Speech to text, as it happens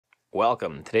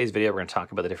Welcome. Today's video we're going to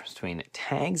talk about the difference between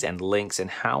tags and links and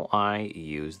how I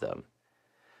use them.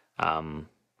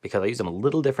 Because I use them a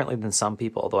little differently than some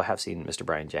people, although I have seen Mr.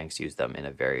 Brian Jenks use them in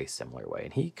a very similar way.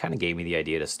 And he kind of gave me the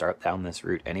idea to start down this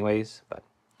route anyways, but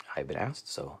I've been asked,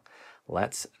 so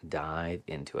let's dive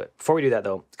into it. Before we do that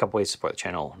though, a couple ways to support the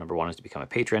channel. Number one is to become a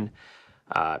patron,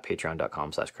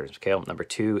 patreon.com/CurtisMcHale. Number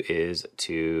two is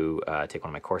to take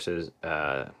one of my courses.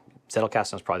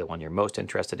 Zettelkasten is probably the one you're most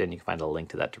interested in. You can find a link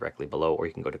to that directly below, or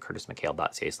you can go to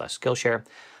curtismchale.ca/Skillshare,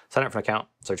 sign up for an account,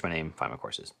 search my name, find my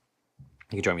courses.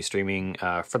 You can join me streaming.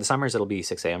 For the summers, it'll be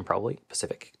 6 a.m. probably,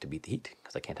 Pacific, to beat the heat,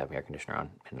 because I can't have my air conditioner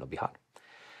on, and it'll be hot.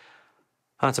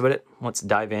 That's about it. Let's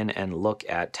dive in and look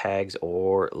at tags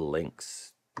or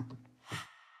links.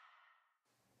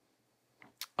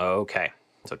 Okay,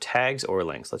 so tags or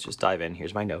links. Let's just dive in.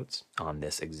 Here's my notes on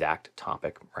this exact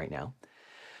topic right now.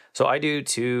 So I do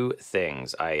two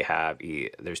things. I have,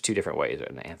 there's two different ways,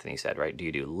 and Anthony said, right? Do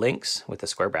you do links with the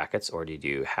square brackets, or do you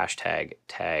do hashtag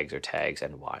tags or tags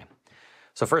and why?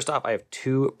 So first off, I have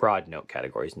two broad note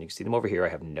categories, and you can see them over here. I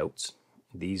have notes.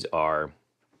 These are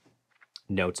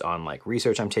notes on like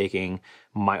research I'm taking,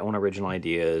 my own original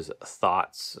ideas,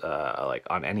 thoughts, like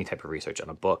on any type of research, on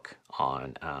a book,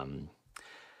 on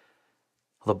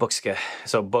the books.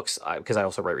 So books, because I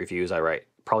also write reviews, I write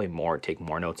probably take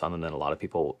more notes on them than a lot of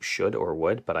people should or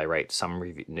would, but I write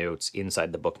some notes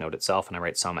inside the book note itself, and I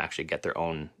write some actually get their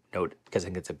own note because I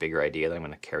think it's a bigger idea that I'm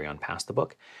going to carry on past the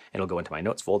book. It'll go into my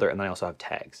notes folder, and then I also have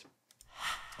tags.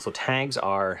 So tags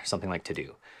are something like To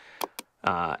Do.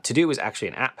 To Do is actually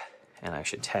an app, and I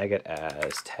should tag it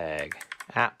as tag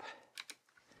app,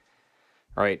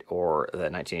 right? Or the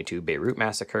 1982 Beirut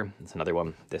Massacre. That's another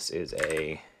one. This is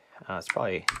a, it's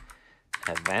probably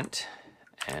an event,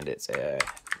 and it's a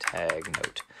tag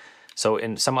note. So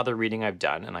in some other reading I've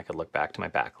done, and I could look back to my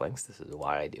backlinks, this is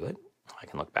why I do it. I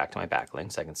can look back to my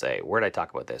backlinks. I can say, where did I talk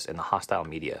about this? In the hostile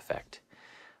media effect.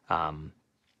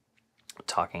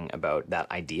 Talking about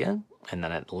that idea, and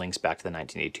then it links back to the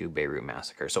 1982 Beirut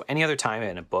Massacre. So any other time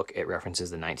in a book it references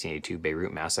the 1982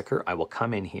 Beirut Massacre, I will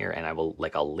come in here and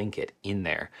I'll link it in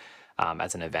there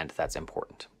as an event that's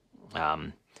important.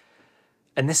 And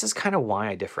this is kind of why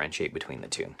I differentiate between the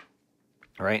two.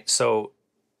 Right, so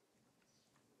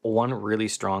one really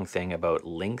strong thing about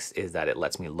links is that it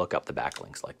lets me look up the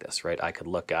backlinks like this, right? I could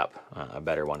look up, a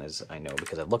better one is, I know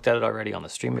because I've looked at it already on the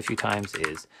stream a few times,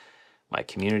 is my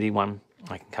community one.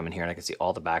 I can come in here and I can see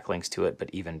all the backlinks to it, but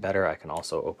even better, I can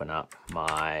also open up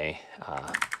my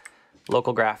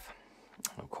local graph.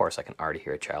 Of course, I can already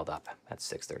hear a child up at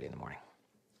 6:30 in the morning.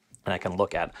 And I can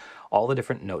look at all the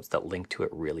different notes that link to it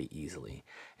really easily.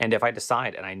 And if I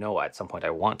decide, and I know at some point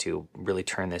I want to really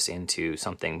turn this into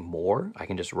something more, I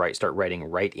can just start writing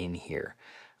right in here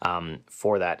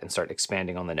for that and start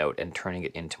expanding on the note and turning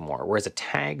it into more. Whereas a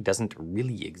tag doesn't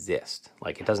really exist.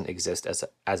 Like it doesn't exist as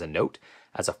a note,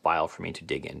 as a file for me to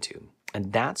dig into.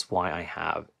 And that's why I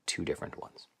have two different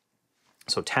ones.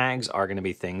 So tags are going to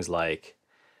be things like,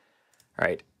 all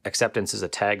right, acceptance is a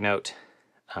tag note.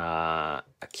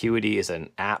 Acuity is an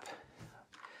app,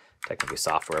 technically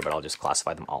software, but I'll just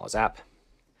classify them all as app.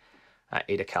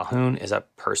 Ada Calhoun is a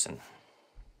person.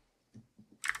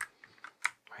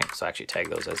 Right, so I actually tag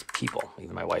those as people.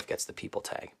 Even my wife gets the people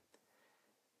tag.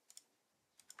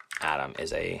 Adam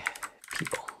is a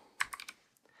people.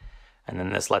 And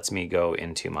then this lets me go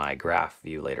into my graph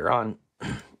view later on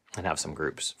and have some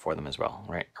groups for them as well,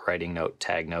 right? Writing note,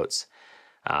 tag notes.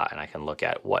 And I can look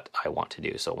at what I want to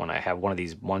do. So when I have one of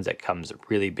these ones that comes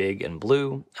really big and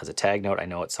blue as a tag note, I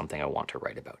know it's something I want to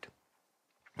write about.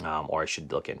 Or I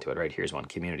should look into it. Right, here's one.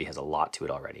 Community has a lot to it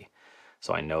already.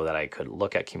 So I know that I could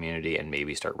look at community and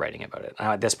maybe start writing about it.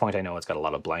 At this point, I know it's got a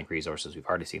lot of blank resources. We've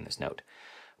already seen this note.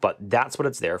 But that's what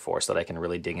it's there for, so that I can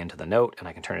really dig into the note and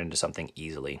I can turn it into something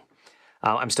easily.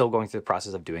 I'm still going through the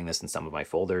process of doing this in some of my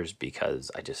folders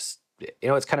because I just...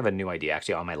 it's kind of a new idea.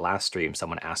 Actually, on my last stream,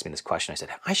 someone asked me this question. I said,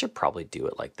 I should probably do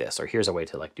it like this, or here's a way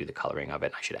to like do the coloring of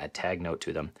it. I should add tag note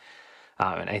to them.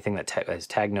 And anything that has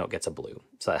tag note gets a blue.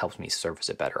 So that helps me surface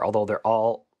it better. Although they're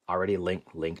all already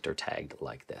linked or tagged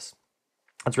like this.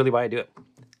 That's really why I do it.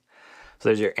 So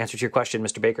there's your answer to your question,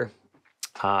 Mr. Baker.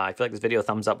 If you like this video,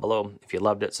 thumbs up below. If you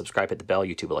loved it, subscribe, hit the bell.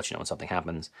 YouTube will let you know when something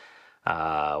happens.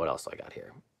 What else do I got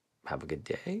here? Have a good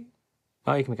day.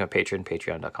 Well, you can become a patron,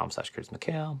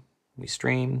 patreon.com/CurtisMcHale. We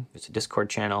stream. It's a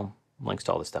Discord channel. Links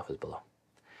to all this stuff is below.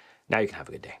 Now you can have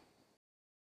a good day.